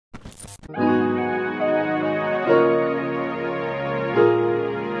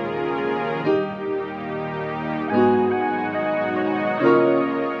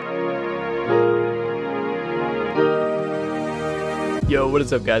What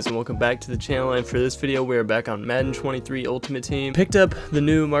is up, guys, and welcome back to the channel. And for this video, we are back on Madden 23 Ultimate Team. Picked up the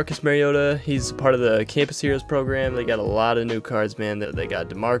new Marcus Mariota. He's part of the Campus Heroes program. They got a lot of new cards, man. They got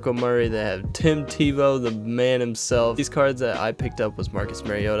DeMarco Murray. They have Tim Tebow, the man himself. These cards that I picked up was Marcus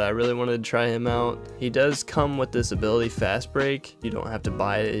Mariota. I really wanted to try him out. He does come with this ability, Fast Break. You don't have to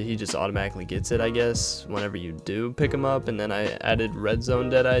buy it. He just automatically gets it, I guess, whenever you do pick him up. And then I added Red Zone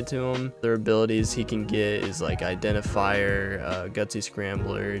Deadeye to him. Their abilities he can get is like Identifier, Gutsy Scrambler,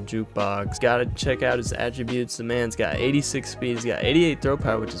 Jukebox. Gotta check out his attributes. The man's got 86 speed, he's got 88 throw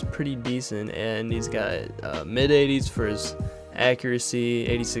power, which is pretty decent, and he's got mid 80s for his accuracy,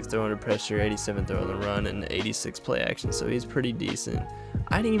 86 throw under pressure, 87 throw on the run, and 86 play action, so he's pretty decent.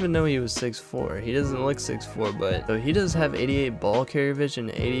 I didn't even know he was 6'4". He doesn't look 6'4", but so he does have 88 ball carrier vision,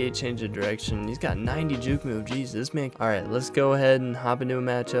 88 change of direction. He's got 90 juke move. Jeez, this man. Alright, let's go ahead and hop into a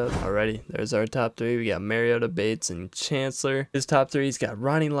matchup. Alrighty, there's our top three. We got Mariota, Bates, and Chancellor. His top three, he's got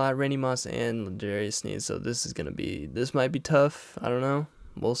Ronnie Lott, Randy Moss, and L'Jarius Sneed. So this might be tough. I don't know.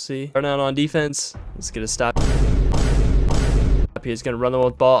 We'll see. Starting out on defense. Let's get a stop. He's gonna run the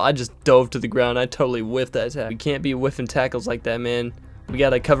ball. I just dove to the ground. I totally whiffed that tackle. We can't be whiffing tackles like that, man. We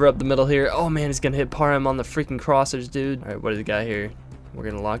gotta cover up the middle here. Oh man, he's gonna hit Parham on the freaking crossers, dude. Alright, what does he got here? We're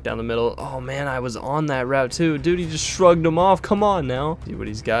gonna lock down the middle. Oh man, I was on that route too. Dude, he just shrugged him off. Come on now. See what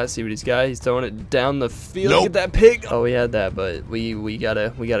he's got. See what he's got. He's throwing it down the field. Nope. Get that pick. Oh, we had that, but we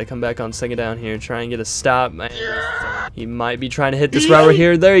gotta come back on second down here. Try and get a stop. Man, he might be trying to hit this route right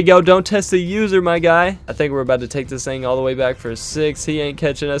here. There you go. Don't test the user, my guy. I think we're about to take this thing all the way back for a 6. He ain't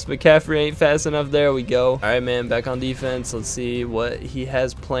catching us. McCaffrey ain't fast enough. There we go. All right, man. Back on defense. Let's see what he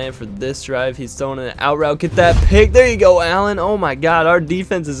has planned for this drive. He's throwing an out route. Get that pick. There you go, Allen. Oh my God, our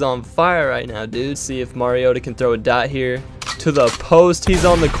defense is on fire right now, dude. See if Mariota can throw a dot here to the post. He's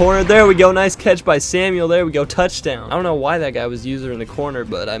on the corner. There we go. Nice catch by Samuel. There we go. Touchdown. I don't know why that guy was user in the corner,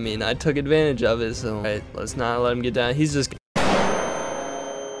 but I mean, I took advantage of it. So, all right, let's not let him get down. He's just. All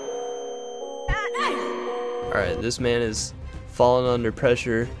right, this man is falling under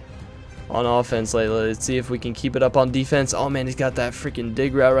pressure on offense lately. Let's see if we can keep it up on defense. Oh man, he's got that freaking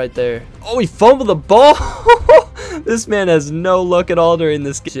dig route right there. Oh, he fumbled the ball. This man has no luck at all during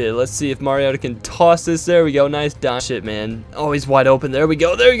this shit. Let's see if Mariota can toss this. There we go. Nice dime. Shit, man. Oh, he's wide open. There we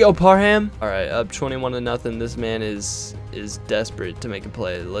go. There you go, Parham. All right, up 21-0. This man is desperate to make a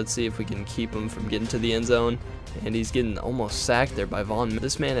play. Let's see if we can keep him from getting to the end zone. And he's getting almost sacked there by Vaughn.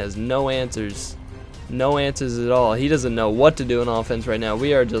 This man has no answers. No answers at all. He doesn't know what to do on offense right now.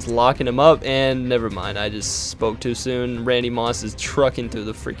 We are just locking him up, and never mind. I just spoke too soon. Randy Moss is trucking through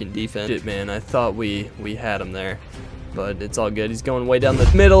the freaking defense. Shit, man. I thought we had him there, but it's all good. He's going way down the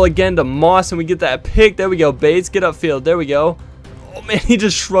middle again to Moss, and we get that pick. There we go. Bates, get upfield. There we go. Oh man, he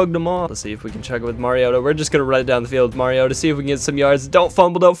just shrugged him off. Let's see if we can check it with Mariota. We're just gonna run it down the field with Mariota. See if we can get some yards. Don't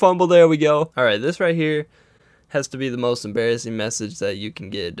fumble. Don't fumble. There we go. All right, this right here has to be the most embarrassing message that you can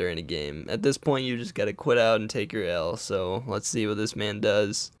get during a game. At this point, you just gotta quit out and take your L. So let's see what this man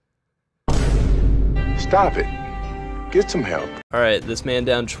does. Stop it. Get some help. Alright, this man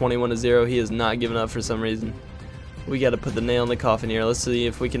down 21-0. He is not giving up for some reason. We gotta put the nail in the coffin here. Let's see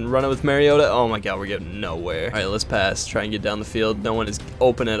if we can run it with Mariota. Oh my God, we're getting nowhere. Alright, let's pass. Try and get down the field. No one is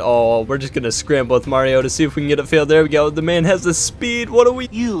open at all. We're just gonna scramble with Mariota. See if we can get upfield. There we go. The man has the speed. What do we...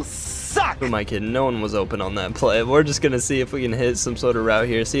 You suck! Who am I kidding? No one was open on that play. We're just gonna see if we can hit some sort of route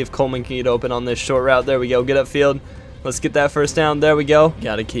here. See if Coleman can get open on this short route. There we go. Get upfield. Let's get that first down. There we go.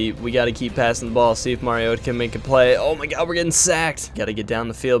 We gotta keep passing the ball. See if Mariota can make a play. Oh my God, we're getting sacked. Gotta get down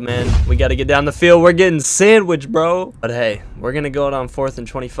the field, man. We gotta get down the field. We're getting sandwiched, bro. But hey, we're gonna go out on 4th and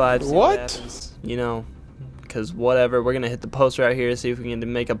 25. See what happens. You know, because whatever. We're gonna hit the post right here. See if we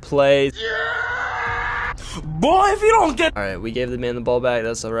can make a play. Yeah! Boy, if you don't get. All right, we gave the man the ball back.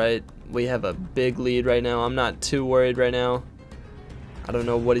 That's all right. We have a big lead right now. I'm not too worried right now. I don't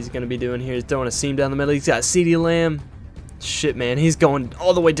know what he's going to be doing here. He's throwing a seam down the middle. He's got CeeDee Lamb. Shit, man. He's going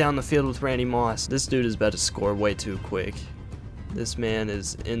all the way down the field with Randy Moss. This dude is about to score way too quick. This man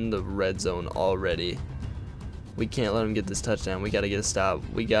is in the red zone already. We can't let him get this touchdown. We got to get a stop.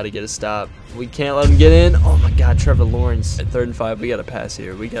 We got to get a stop. We can't let him get in. Oh, my God. Trevor Lawrence. At 3rd and 5, we got to pass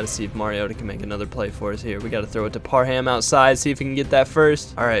here. We got to see if Mariota can make another play for us here. We got to throw it to Parham outside. See if we can get that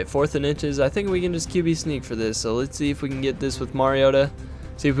first. All right, 4th and inches. I think we can just QB sneak for this. So let's see if we can get this with Mariota.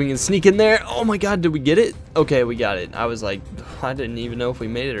 See if we can sneak in there. Oh, my God. Did we get it? Okay, we got it. I was like, I didn't even know if we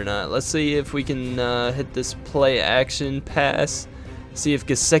made it or not. Let's see if we can hit this play action pass. See if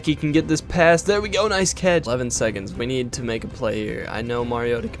Gesicki can get this pass. There we go. Nice catch. 11 seconds. We need to make a play here. I know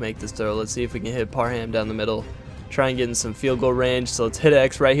Mariota can make this throw. Let's see if we can hit Parham down the middle. Try and get in some field goal range. So let's hit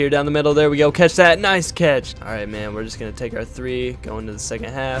X right here down the middle. There we go. Catch that. Nice catch. All right, man. We're just going to take our 3, go into the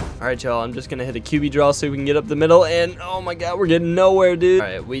second half. All right, y'all. I'm just going to hit a QB draw so we can get up the middle. And, oh, my God, we're getting nowhere, dude. All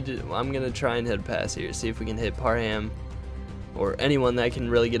right, I'm going to try and hit a pass here. See if we can hit Parham or anyone that can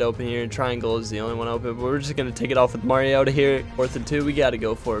really get open here. Triangle is the only one open. But we're just going to take it off with Mariota here. 4th and 2. We got to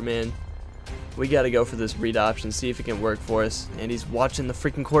go for it, man. We got to go for this read option, see if it can work for us. And he's watching the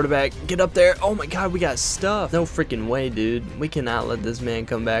freaking quarterback. Get up there. Oh my God, we got stuffed. No freaking way, dude. We cannot let this man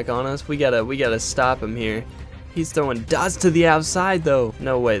come back on us. We gotta stop him here. He's throwing dots to the outside, though.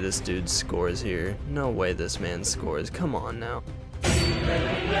 No way this dude scores here. No way this man scores. Come on now.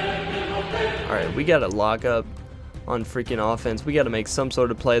 All right, we gotta lock up on freaking offense. We got to make some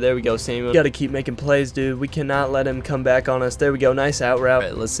sort of play. There we go, Samuel. We got to keep making plays, dude. We cannot let him come back on us. There we go. Nice out route. All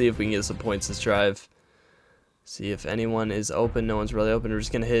right, let's see if we can get some points this drive. See if anyone is open. No one's really open. We're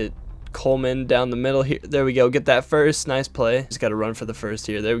just going to hit Coleman down the middle here. There we go. Get that first. Nice play. Just got to run for the first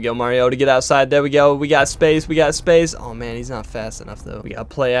here. There we go. Mariota, get outside. There we go. We got space. We got space. Oh, man, he's not fast enough, though. We got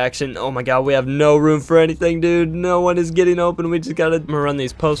play action. Oh, my God. We have no room for anything, dude. No one is getting open. We just got to run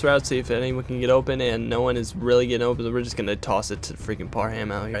these post routes, see if anyone can get open, and no one is really getting open. So we're just going to toss it to freaking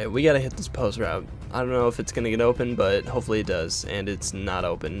Parham out here. All right, we got to hit this post route. I don't know if it's going to get open, but hopefully it does, and it's not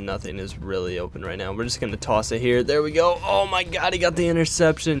open. Nothing is really open right now. We're just going to toss it here. There we go. Oh, my God. He got the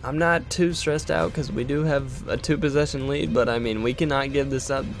interception. I'm not too stressed out because we do have a 2-possession lead, but I mean, we cannot give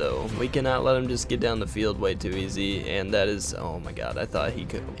this up, though. We cannot let him just get down the field way too easy, and that is, oh my God, I thought he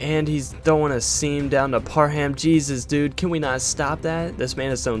could. And he's throwing a seam down to Parham. Jesus, dude, can we not stop that? This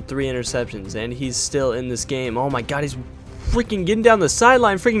man has thrown 3 interceptions, and he's still in this game. Oh my God, he's freaking getting down the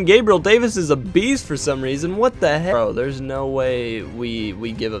sideline. Freaking Gabriel Davis is a beast for some reason. What the heck? Bro, there's no way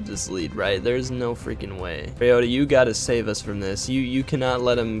we give up this lead, right? There's no freaking way. Mariota, you gotta save us from this. You cannot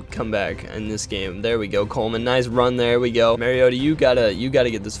let him come back in this game. There we go, Coleman. Nice run. There we go. Mariota, you gotta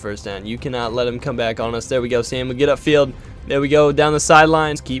get this first down. You cannot let him come back on us. There we go, Sam. We get upfield. There we go, down the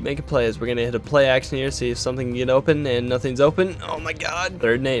sidelines. Keep making plays. We're gonna hit a play action here, see if something can get open, and nothing's open. Oh my God.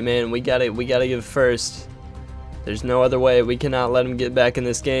 3rd and 8, man. We gotta give first. There's no other way. We cannot let him get back in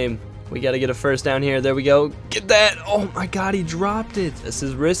this game. We got to get a first down here. There we go. Get that. Oh, my God. He dropped it. This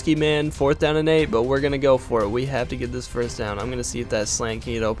is risky, man. 4th down and 8, but we're going to go for it. We have to get this first down. I'm going to see if that slant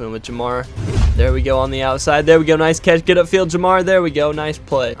can get open with Jamar. There we go on the outside. There we go. Nice catch. Get upfield, Jamar. There we go. Nice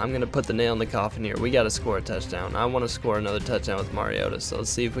play. I'm going to put the nail in the coffin here. We got to score a touchdown. I want to score another touchdown with Mariota. So let's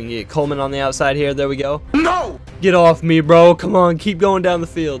see if we can get Coleman on the outside here. There we go. No! Get off me, bro. Come on. Keep going down the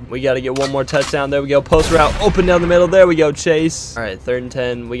field. We got to get one more touchdown. There we go. Post route. Open down the middle. There we go. Chase. All right. 3rd and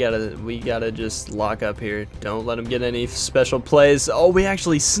 10. We gotta just lock up here. Don't let him get any special plays. Oh, we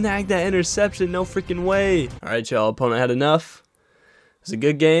actually snagged that interception. No freaking way. All right, y'all. Opponent had enough. It was a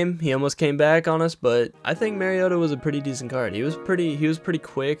good game. He almost came back on us, but I think Mariota was a pretty decent card. He was pretty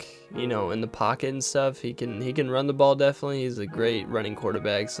quick, you know, in the pocket and stuff. He can run the ball definitely. He's a great running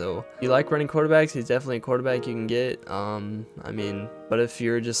quarterback. So if you like running quarterbacks, he's definitely a quarterback you can get. I mean, but if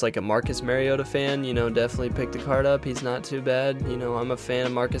you're just like a Marcus Mariota fan, you know, definitely pick the card up. He's not too bad. You know, I'm a fan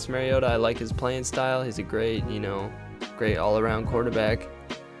of Marcus Mariota. I like his playing style. He's a great, you know, great all-around quarterback.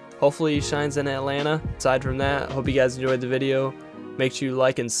 Hopefully he shines in Atlanta. Aside from that, I hope you guys enjoyed the video. Make sure you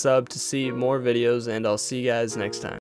like and sub to see more videos, and I'll see you guys next time.